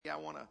I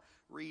want to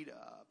read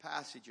a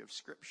passage of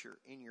Scripture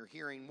in your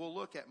hearing. We'll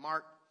look at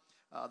Mark,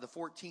 the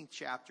 14th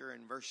chapter,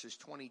 and verses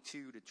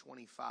 22 to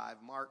 25.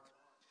 Mark,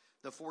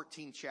 the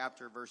 14th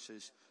chapter,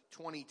 verses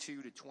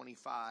 22 to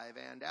 25.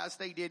 And as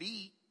they did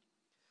eat,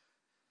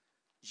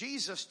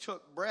 Jesus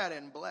took bread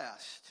and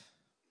blessed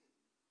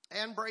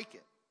and brake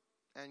it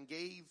and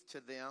gave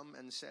to them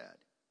and said,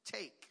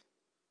 "Take,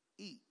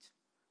 eat,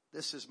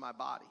 this is my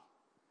body."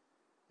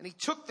 And he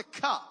took the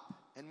cup,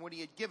 and when he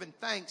had given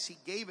thanks, he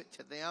gave it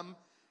to them,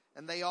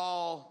 and they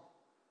all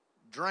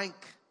drank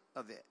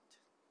of it.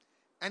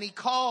 And he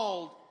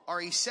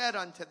said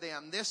unto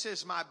them, "This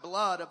is my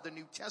blood of the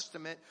New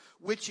Testament,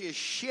 which is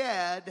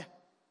shed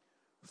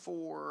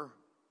for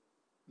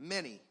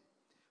many.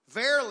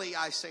 Verily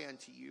I say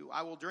unto you,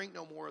 I will drink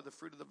no more of the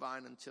fruit of the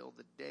vine until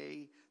the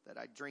day that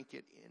I drink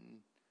it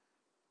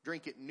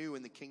new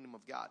in the kingdom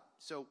of God."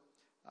 So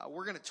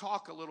we're going to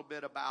talk a little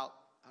bit about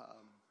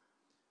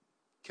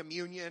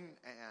communion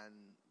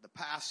and the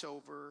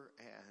Passover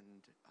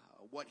and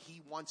what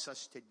he wants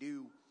us to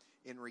do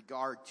in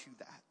regard to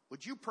that.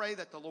 Would you pray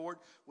that the Lord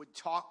would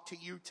talk to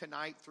you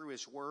tonight through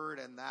his word,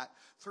 and that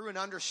through an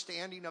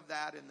understanding of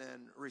that and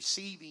then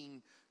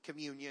receiving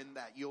communion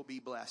that you'll be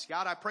blessed.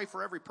 God, I pray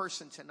for every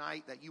person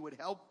tonight that you would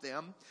help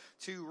them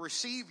to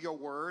receive your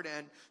word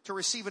and to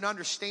receive an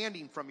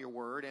understanding from your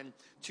word and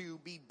to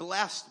be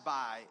blessed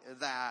by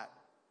that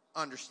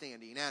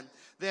understanding. And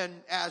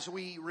then as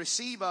we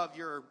receive of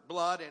your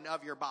blood and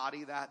of your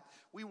body, that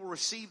we will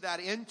receive that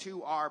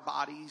into our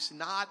bodies,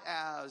 not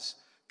as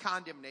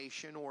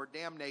condemnation or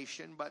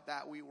damnation, but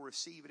that we will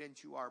receive it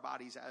into our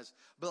bodies as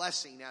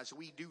blessing as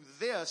we do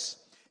this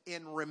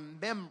in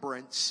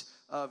remembrance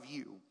of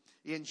you.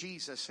 In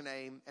Jesus'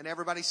 name. And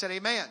everybody said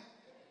amen.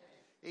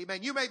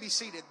 Amen. You may be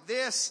seated.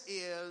 This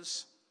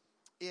is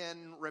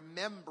in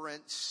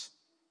remembrance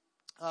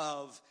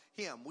of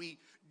him. We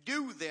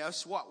do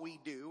this, what we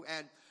do,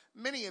 and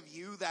many of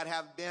you that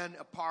have been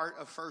a part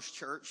of First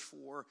Church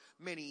for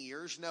many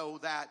years know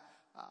that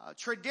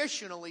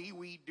traditionally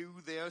we do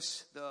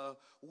this the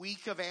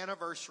week of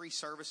anniversary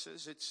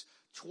services. It's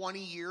 20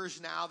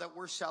 years now that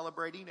we're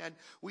celebrating, and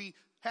we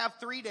have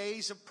 3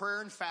 days of prayer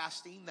and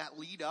fasting that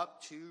lead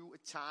up to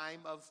a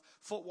time of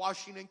foot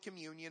washing and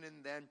communion.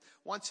 And then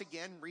once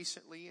again,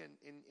 recently,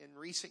 in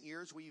recent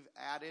years, we've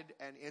added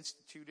and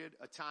instituted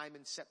a time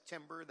in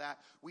September that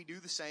we do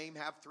the same,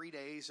 have 3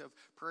 days of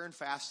prayer and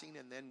fasting,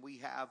 and then we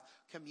have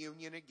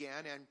communion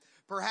again. And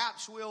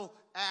perhaps we'll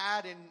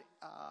add in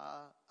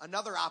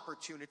another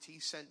opportunity,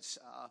 since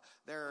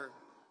there,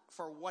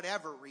 for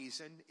whatever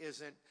reason,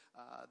 isn't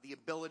the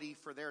ability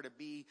for there to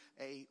be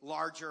a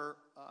larger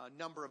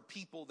number of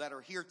people that are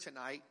here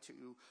tonight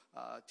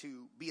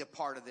to be a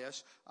part of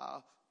this.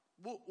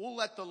 We'll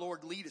let the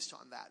Lord lead us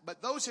on that.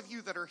 But those of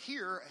you that are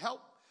here,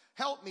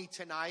 help me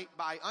tonight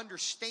by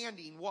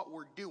understanding what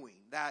we're doing.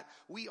 That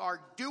we are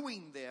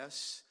doing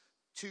this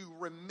to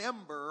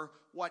remember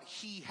what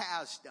he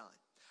has done.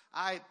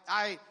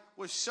 I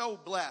was so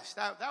blessed.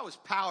 That was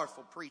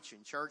powerful preaching,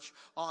 church,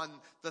 on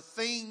the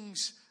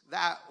things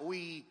that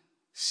we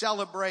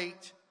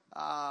celebrate,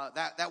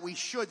 that we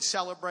should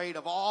celebrate,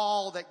 of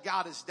all that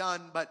God has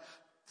done. But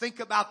think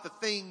about the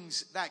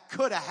things that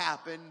could have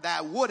happened,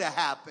 that would have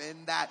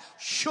happened, that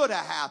should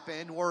have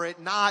happened were it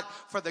not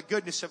for the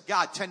goodness of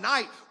God.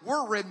 Tonight,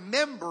 we're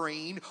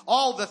remembering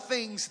all the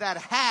things that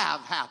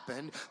have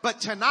happened. But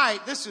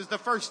tonight, this is the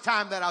first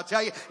time that I'll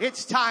tell you,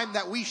 it's time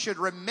that we should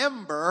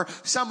remember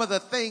some of the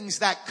things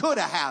that could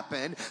have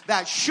happened,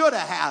 that should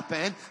have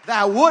happened,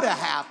 that would have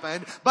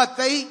happened, but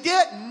they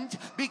didn't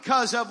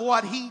because of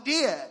what he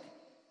did.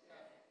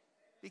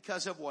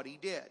 Because of what he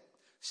did.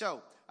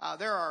 So,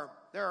 there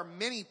are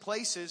many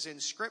places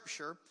in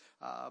Scripture,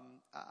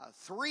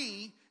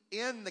 3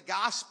 in the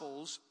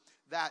Gospels,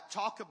 that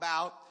talk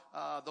about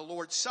the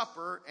Lord's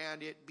Supper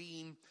and it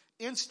being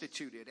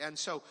instituted. And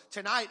so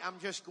tonight I'm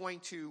just going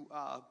to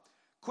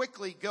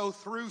quickly go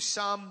through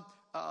some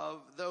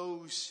of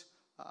those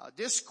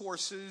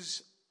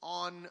discourses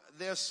on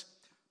this,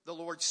 the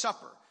Lord's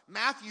Supper.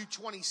 Matthew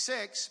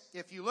 26,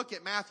 if you look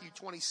at Matthew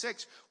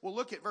 26, we'll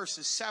look at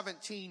verses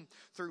 17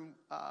 through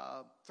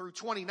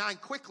 29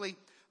 quickly.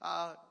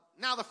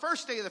 Now the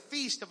first day of the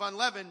feast of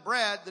unleavened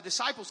bread, the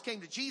disciples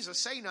came to Jesus,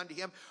 saying unto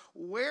him,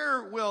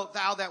 "Where wilt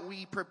thou that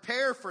we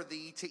prepare for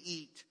thee to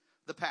eat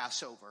the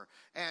Passover?"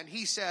 And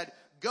he said,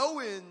 "Go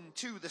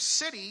into the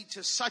city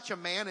to such a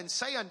man, and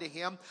say unto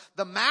him,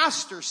 The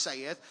Master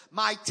saith,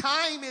 My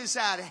time is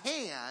at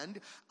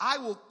hand. I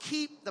will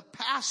keep the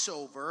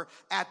Passover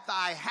at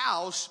thy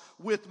house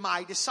with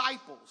my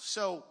disciples."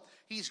 So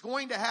he's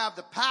going to have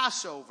the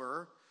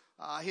Passover.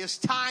 His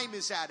time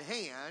is at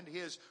hand.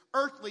 His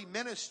earthly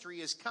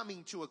ministry is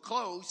coming to a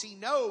close. He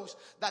knows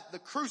that the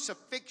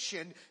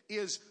crucifixion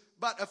is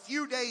but a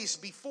few days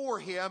before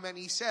him, and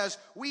he says,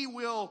 we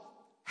will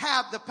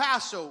have the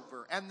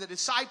Passover. And the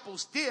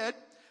disciples did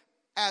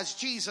as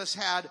Jesus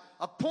had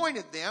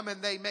appointed them,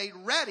 and they made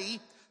ready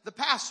the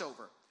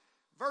Passover.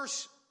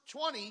 Verse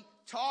 20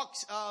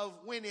 talks of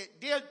when it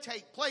did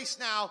take place.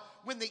 Now,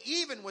 when the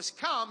even was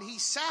come, he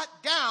sat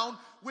down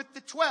with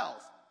the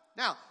 12.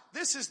 Now,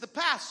 this is the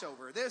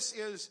Passover. This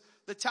is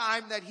the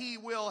time that he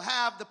will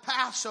have the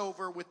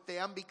Passover with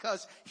them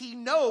because he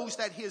knows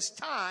that his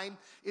time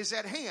is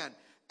at hand.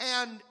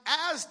 And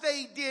as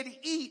they did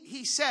eat,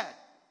 he said,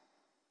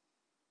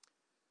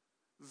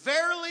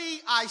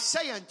 "Verily I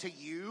say unto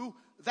you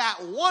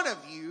that one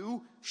of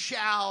you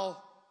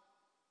shall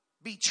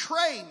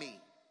betray me.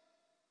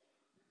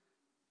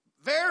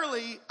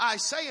 Verily I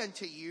say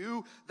unto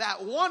you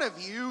that one of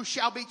you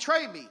shall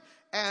betray me."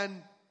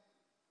 And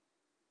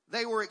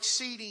they were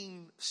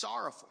exceeding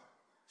sorrowful.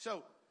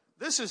 So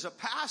this is a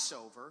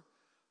Passover,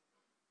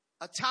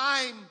 a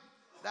time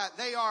that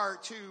they are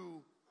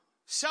to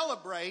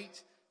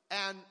celebrate,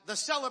 and the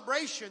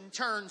celebration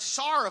turns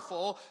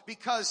sorrowful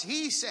because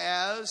he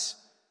says,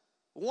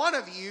 "One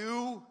of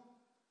you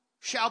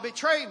shall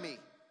betray me."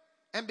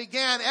 And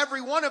began every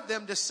one of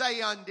them to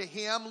say unto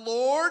him,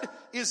 "Lord,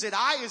 is it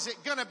I? Is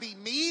it going to be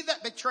me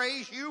that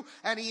betrays you?"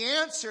 And he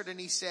answered and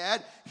he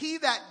said, "He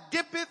that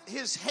dippeth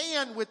his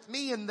hand with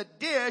me in the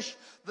dish,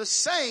 the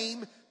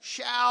same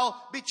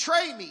shall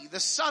betray me. The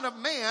Son of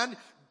Man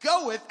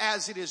goeth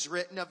as it is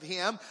written of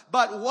him,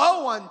 but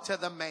woe unto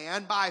the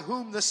man by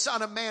whom the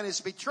Son of Man is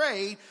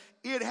betrayed.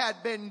 It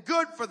had been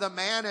good for the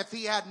man if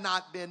he had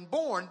not been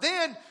born."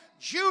 Then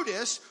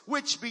Judas,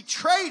 which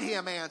betrayed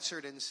him,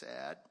 answered and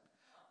said,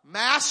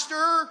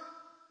 "Master,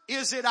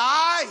 is it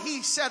I?"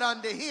 He said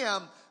unto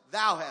him,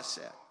 "Thou hast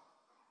said."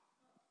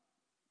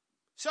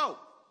 So,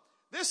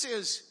 this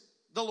is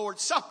the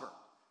Lord's Supper.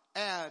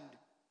 And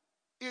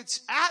it's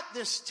at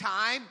this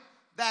time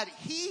that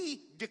he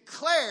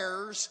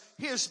declares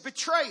his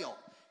betrayal.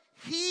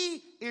 He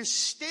is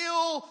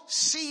still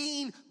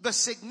seeing the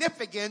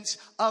significance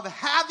of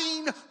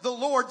having the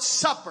Lord's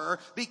Supper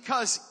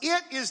because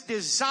it is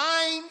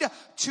designed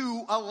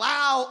to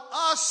allow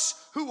us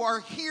who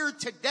are here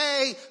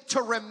today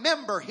to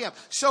remember him.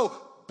 So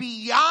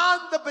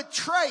beyond the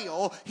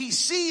betrayal, he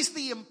sees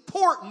the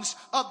importance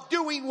of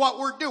doing what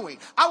we're doing.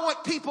 I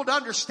want people to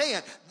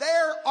understand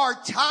there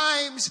are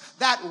times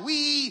that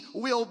we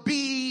will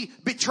be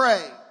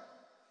betrayed.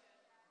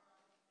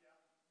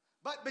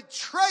 But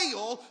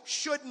betrayal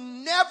should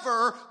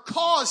never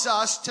cause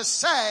us to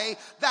say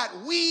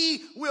that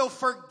we will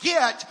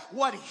forget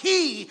what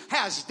he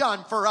has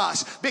done for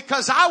us.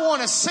 Because I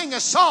want to sing a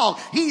song.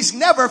 He's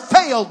never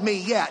failed me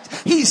yet.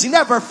 He's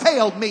never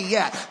failed me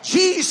yet.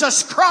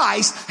 Jesus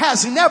Christ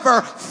has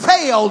never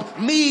failed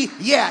me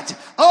yet.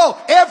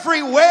 Oh,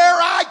 everywhere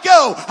I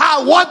go,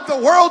 I want the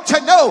world to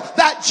know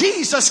that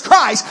Jesus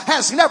Christ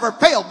has never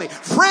failed me.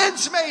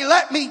 Friends may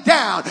let me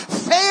down.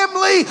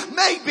 Family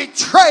may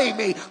betray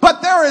me. But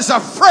there is a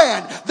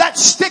friend that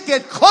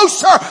sticketh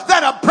closer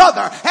than a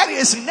brother. And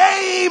his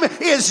name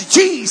is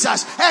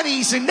Jesus. And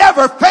he's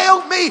never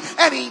failed me.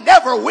 And he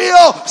never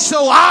will.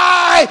 So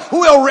I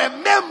will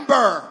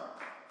remember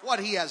what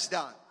he has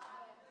done.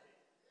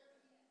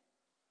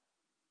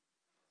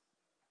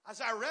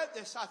 As I read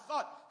this, I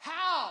thought,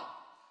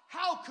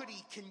 how could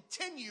he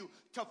continue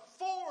to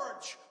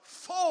forge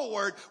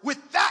forward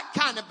with that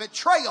kind of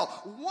betrayal?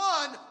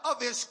 One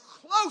of his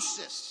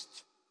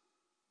closest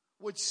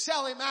would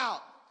sell him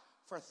out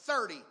for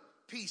 30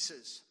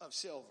 pieces of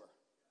silver.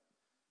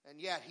 And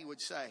yet he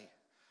would say,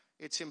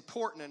 it's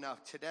important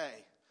enough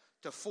today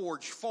to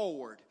forge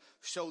forward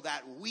so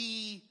that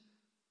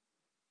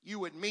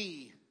you and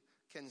me,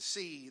 can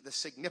see the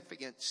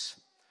significance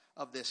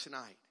of this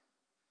night.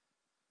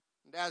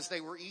 And as they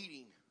were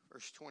eating,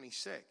 verse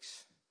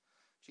 26,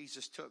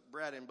 Jesus took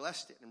bread and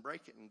blessed it and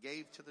brake it and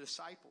gave to the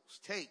disciples.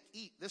 "Take,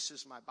 eat, this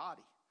is my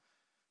body."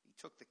 He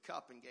took the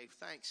cup and gave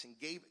thanks and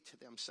gave it to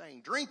them,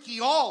 saying, "Drink ye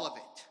all of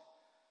it,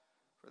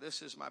 for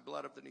this is my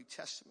blood of the New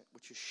Testament,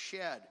 which is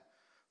shed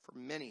for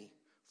many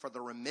for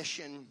the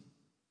remission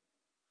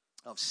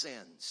of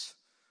sins."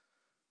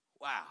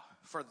 Wow.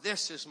 "For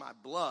this is my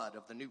blood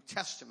of the New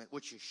Testament,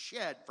 which is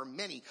shed for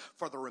many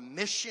for the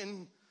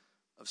remission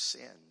of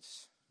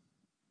sins."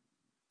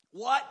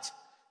 What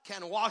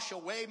can wash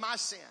away my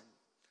sin?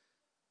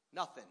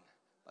 Nothing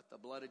but the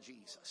blood of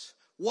Jesus.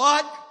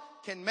 What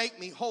can make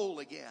me whole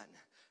again?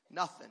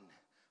 Nothing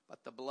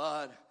but the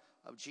blood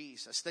of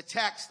Jesus. The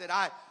text that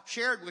I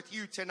shared with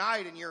you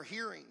tonight and you're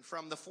hearing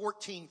from the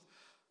 14th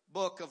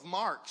book of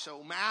Mark.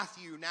 So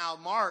Matthew, now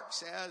Mark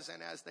says,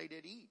 "And as they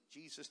did eat,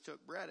 Jesus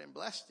took bread and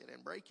blessed it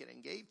and brake it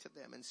and gave to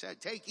them and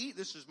said, 'Take, eat,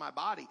 this is my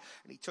body.'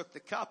 And he took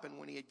the cup, and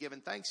when he had given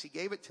thanks, he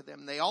gave it to them.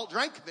 And they all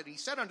drank of it. He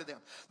said unto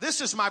them,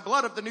 'This is my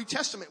blood of the New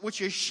Testament, which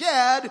is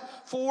shed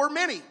for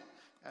many,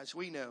 as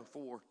we know,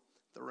 for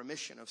the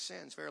remission of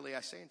sins. Verily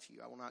I say unto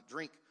you, I will not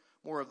drink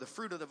more of the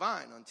fruit of the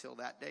vine until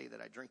that day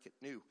that I drink it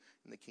new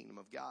in the kingdom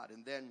of God.'"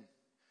 And then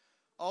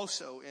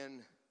also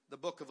in the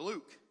book of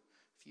Luke,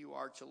 if you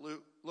are to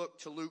look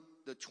to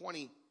Luke, the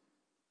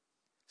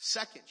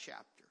 22nd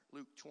chapter,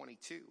 Luke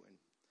 22, and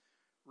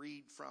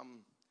read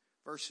from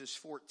verses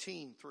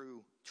 14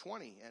 through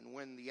 20. "And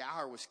when the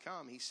hour was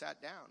come, he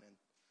sat down, and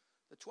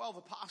the 12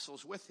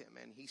 apostles with him,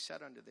 and he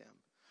said unto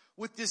them,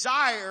 'With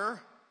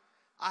desire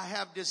I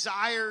have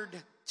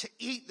desired to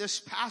eat this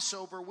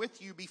Passover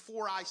with you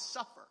before I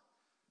suffer.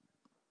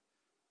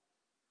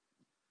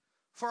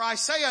 For I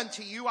say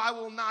unto you, I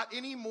will not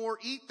any more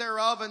eat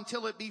thereof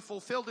until it be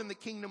fulfilled in the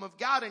kingdom of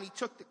God. And he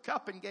took the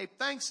cup and gave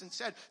thanks and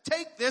said,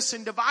 take this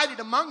and divide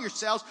it among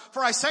yourselves.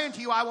 For I say unto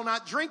you, I will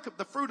not drink of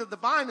the fruit of the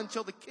vine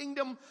until the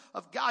kingdom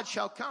of God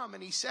shall come.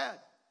 And he said,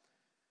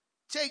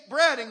 take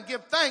bread and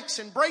give thanks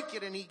and break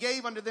it. And he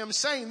gave unto them,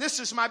 saying, this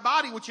is my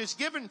body which is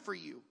given for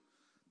you.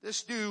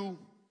 This do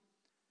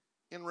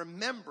in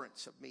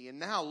remembrance of me. And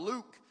now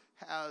Luke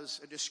has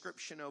a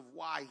description of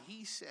why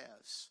he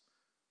says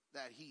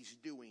that he's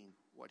doing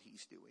what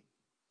he's doing.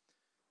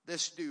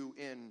 This do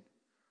in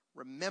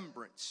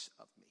remembrance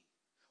of me.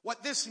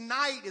 What this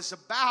night is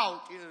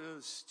about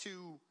is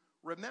to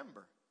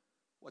remember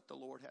what the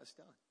Lord has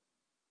done.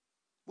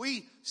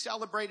 We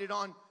celebrated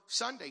on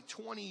Sunday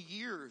 20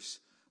 years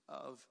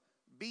of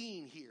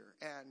being here,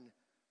 and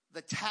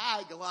the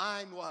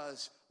tagline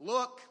was,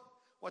 look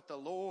what the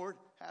Lord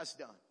has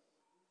done.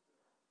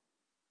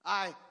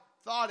 I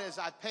thought as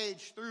I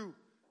paged through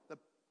the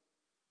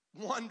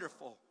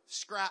wonderful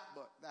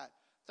scrapbook that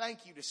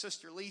thank you to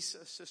Sister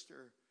Lisa,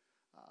 Sister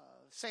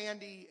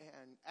Sandy,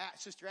 and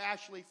Sister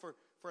Ashley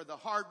for the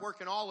hard work,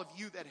 and all of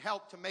you that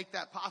helped to make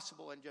that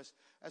possible. And just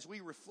as we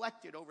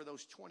reflected over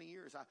those 20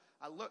 years,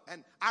 I looked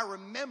and I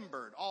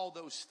remembered all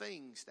those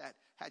things that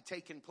had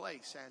taken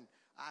place, and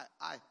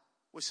I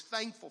was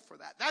thankful for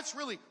that. That's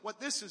really what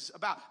this is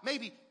about.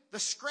 Maybe the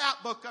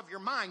scrapbook of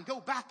your mind, go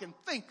back and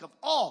think of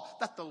all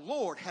that the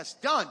Lord has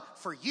done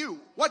for you,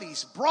 what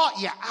he's brought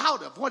you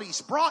out of, what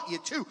he's brought you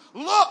to.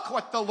 Look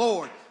what the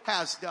Lord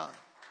has done.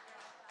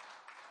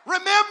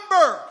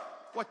 Remember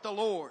what the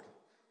Lord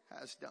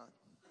has done.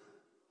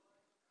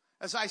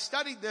 As I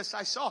studied this,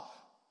 I saw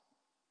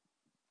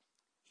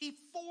he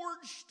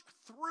forged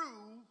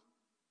through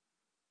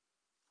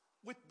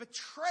with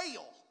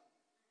betrayal.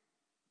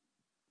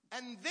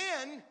 And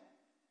then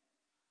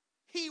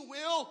he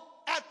will,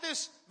 at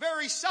this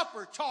very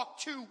supper, talk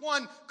to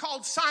one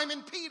called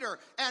Simon Peter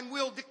and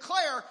will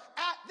declare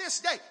at this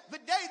day, the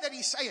day that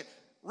he's saying,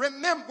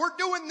 remember, we're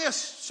doing this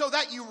so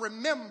that you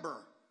remember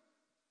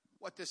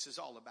what this is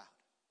all about.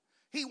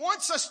 He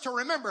wants us to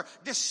remember,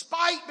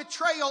 despite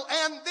betrayal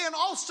and then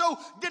also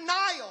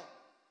denial.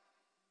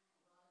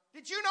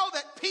 Did you know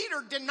that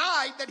Peter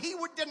denied that he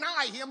would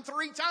deny him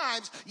 3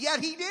 times, yet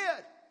he did?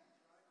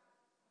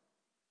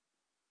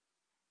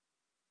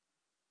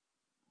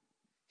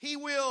 He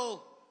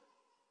will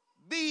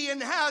be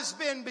and has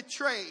been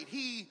betrayed.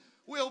 He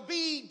will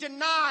be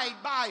denied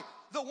by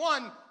the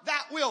one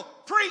that will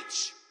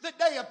preach the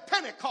day of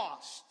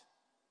Pentecost.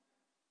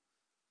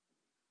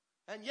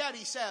 And yet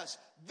he says,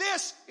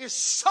 this is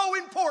so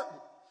important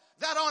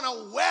that on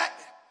a wet,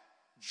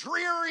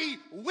 dreary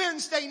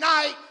Wednesday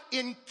night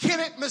in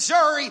Kennett,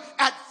 Missouri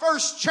at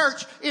First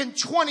Church in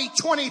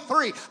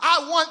 2023,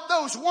 I want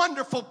those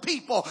wonderful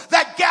people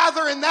that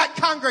gather in that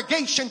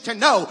congregation to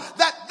know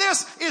that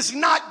this is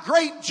not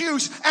grape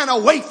juice and a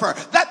wafer,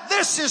 that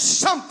this is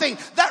something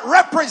that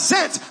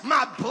represents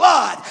my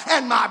blood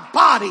and my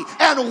body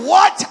and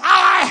what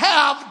I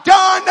have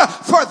done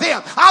for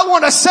them. I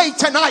want to say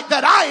tonight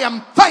that I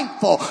am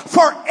thankful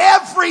for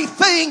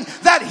everything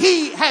that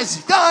he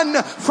has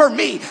done for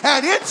me.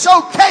 And it's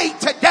okay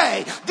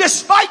today,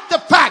 despite the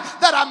fact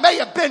that I may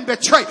have been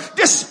betrayed,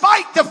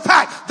 despite the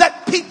fact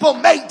that people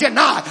may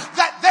deny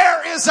that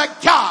there is a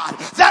God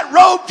that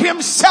robed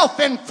himself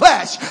in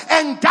flesh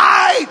and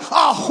died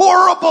a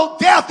horrible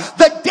death,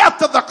 the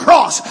death of the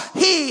cross.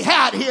 He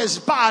had his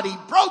body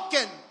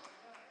broken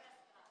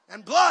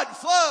and blood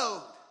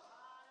flowed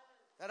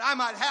that I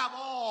might have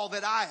all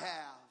that I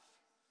have.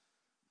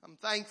 I'm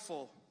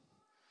thankful.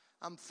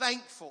 I'm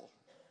thankful.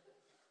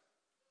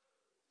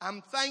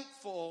 I'm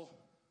thankful,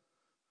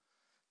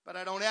 but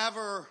I don't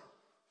ever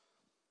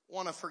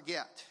want to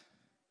forget.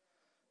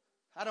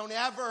 I don't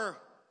ever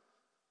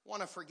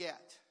want to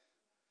forget.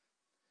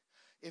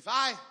 If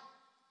I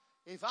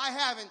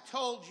haven't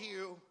told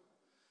you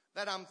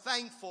that I'm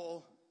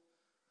thankful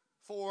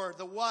for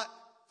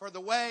the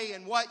way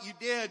and what you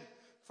did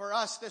for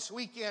us this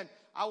weekend,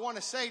 I want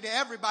to say to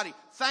everybody,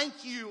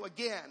 thank you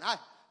again.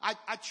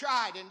 I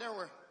tried,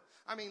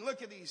 and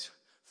look at these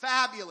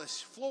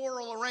fabulous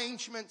floral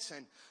arrangements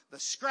and the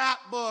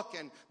scrapbook,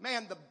 and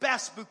man, the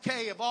best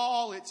bouquet of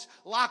all. It's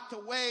locked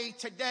away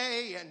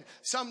today, and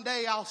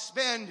someday I'll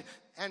spend,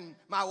 and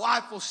my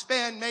wife will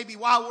spend, maybe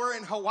while we're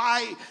in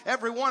Hawaii,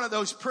 every one of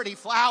those pretty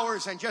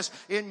flowers and just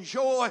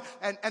enjoy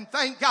and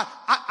thank God.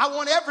 I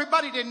want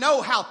everybody to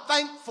know how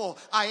thankful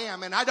I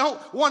am, and I don't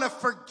want to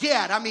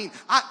forget.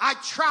 I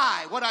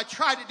try. What I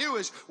try to do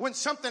is when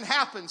something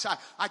happens,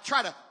 I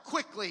try to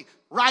quickly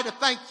write a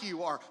thank you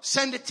or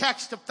send a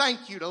text of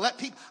thank you to let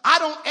people. I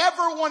don't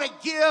ever want to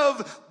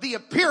give the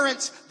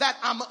appearance that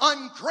I'm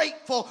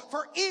ungrateful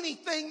for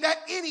anything that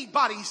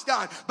anybody's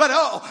done. But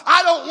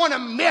I don't want to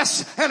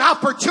miss an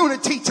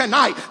opportunity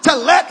tonight to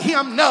let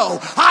him know.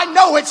 I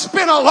know it's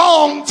been a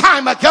long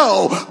time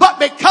ago, but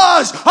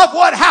because of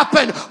what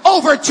happened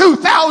over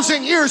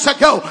 2,000 years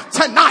ago.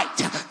 Tonight,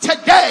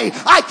 today,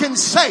 I can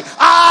say,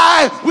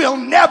 I will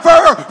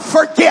never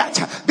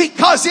forget.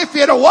 Because if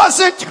it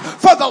wasn't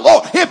for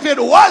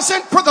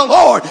the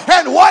Lord,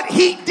 and what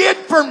He did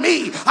for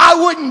me, I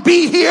wouldn't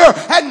be here,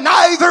 and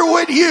neither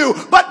would you.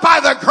 But by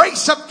the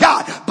grace of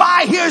God,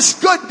 by His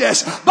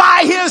goodness,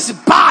 by His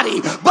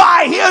body,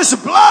 by His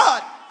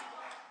blood.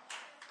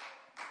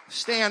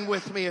 Stand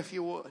with me if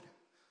you would.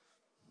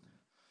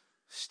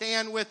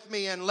 Stand with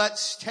me and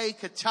let's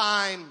take a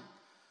time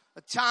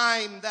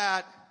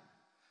that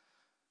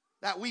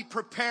we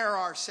prepare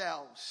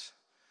ourselves.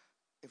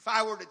 If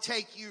I were to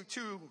take you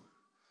to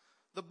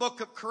the book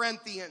of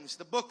Corinthians,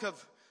 the book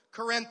of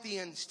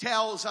Corinthians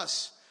tells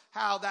us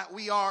how that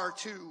we are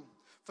to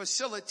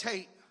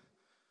facilitate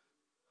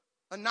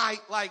a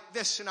night like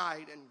this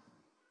night, and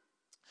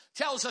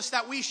tells us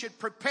that we should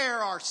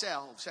prepare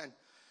ourselves. And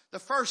the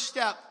first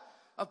step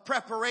of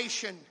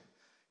preparation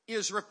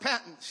is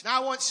repentance.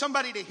 Now I want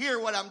somebody to hear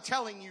what I'm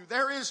telling you.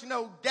 There is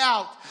no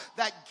doubt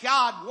that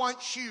God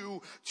wants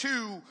you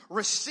to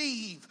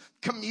receive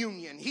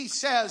communion. He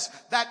says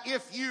that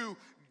if you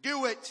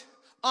do it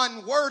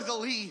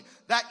unworthily,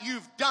 that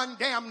you've done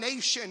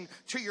damnation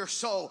to your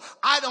soul.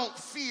 I don't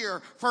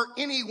fear for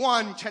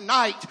anyone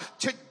tonight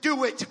to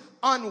do it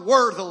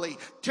unworthily.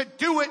 To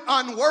do it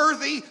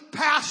unworthy,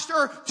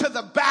 pastor, to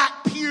the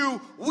back pew,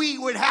 we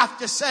would have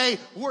to say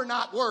we're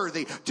not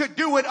worthy. To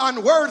do it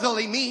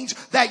unworthily means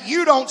that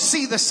you don't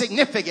see the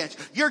significance.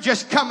 You're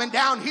just coming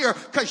down here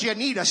because you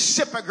need a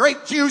sip of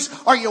grape juice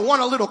or you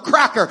want a little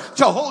cracker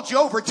to hold you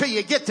over till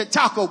you get to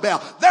Taco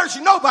Bell. There's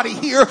nobody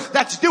here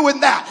that's doing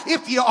that.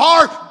 If you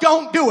are,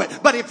 don't do it.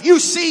 But if you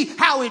see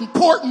how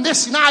important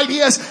this night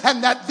is,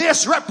 and that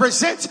this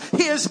represents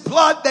His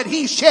blood that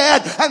He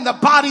shed and the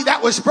body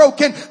that was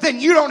broken, then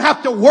you don't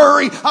have to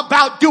worry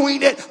about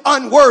doing it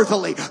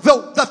unworthily.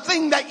 The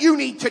thing that you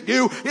need to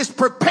do is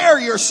prepare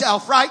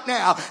yourself right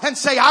now and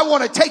say, I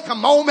want to take a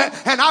moment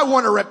and I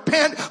want to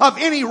repent of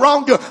any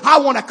wrongdoing. I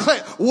want to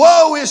cleanse.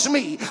 Woe is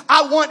me.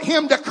 I want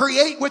Him to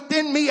create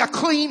within me a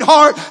clean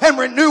heart and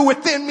renew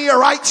within me a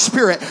right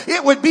spirit.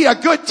 It would be a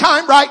good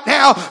time right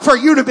now for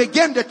you to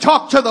begin to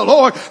talk to the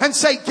Lord and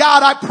say,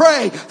 God, I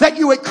pray that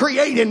you would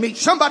create in me.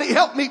 Somebody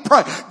help me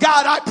pray.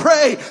 God, I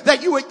pray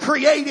that you would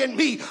create in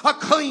me a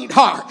clean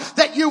heart,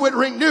 that you would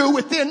renew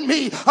within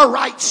me a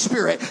right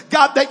spirit.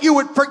 God, that you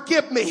would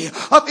forgive me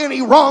of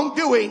any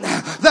wrongdoing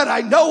that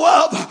I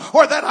know of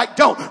or that I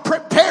don't.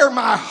 Prepare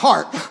my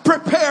heart,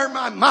 prepare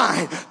my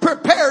mind,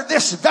 prepare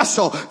this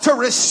vessel to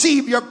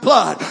receive your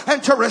blood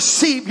and to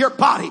receive your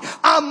body.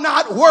 I'm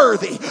not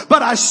worthy,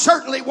 but I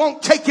certainly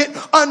won't take it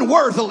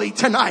unworthily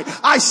tonight.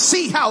 I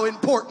see how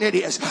important it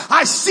is.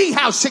 I see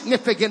how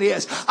significant it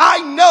is.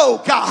 I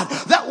know, God,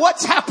 that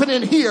what's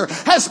happening here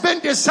has been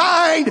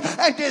designed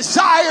and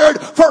desired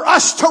for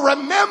us to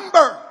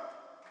remember.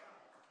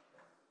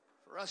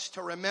 For us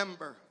to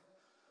remember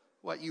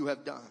what you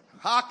have done.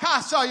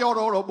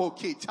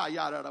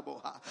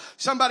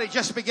 Somebody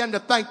just begin to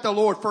thank the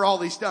Lord for all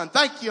He's done.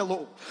 Thank you,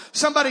 Lord.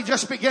 Somebody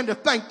just begin to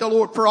thank the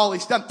Lord for all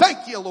He's done.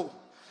 Thank you, Lord.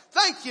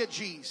 Thank you,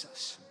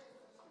 Jesus.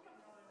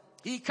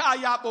 Thank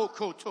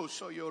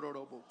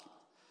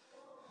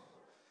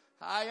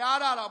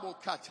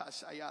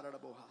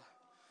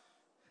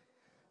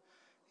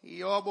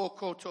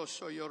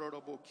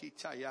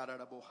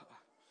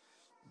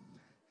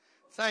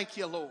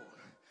you, Lord.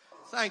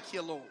 Thank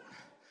you, Lord.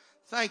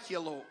 Thank you,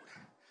 Lord.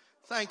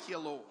 Thank you,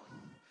 Lord.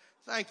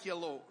 Thank you,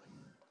 Lord.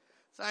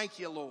 Thank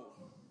you, Lord.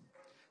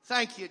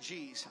 Thank you,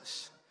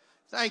 Jesus.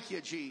 Thank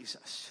you,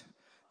 Jesus.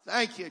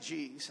 Thank you,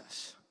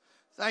 Jesus.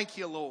 Thank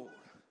you, Lord.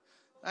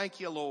 Thank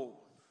you, Lord.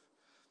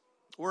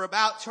 We're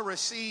about to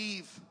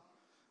receive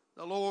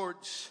the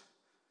Lord's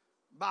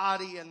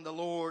body and the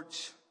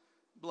Lord's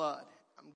blood.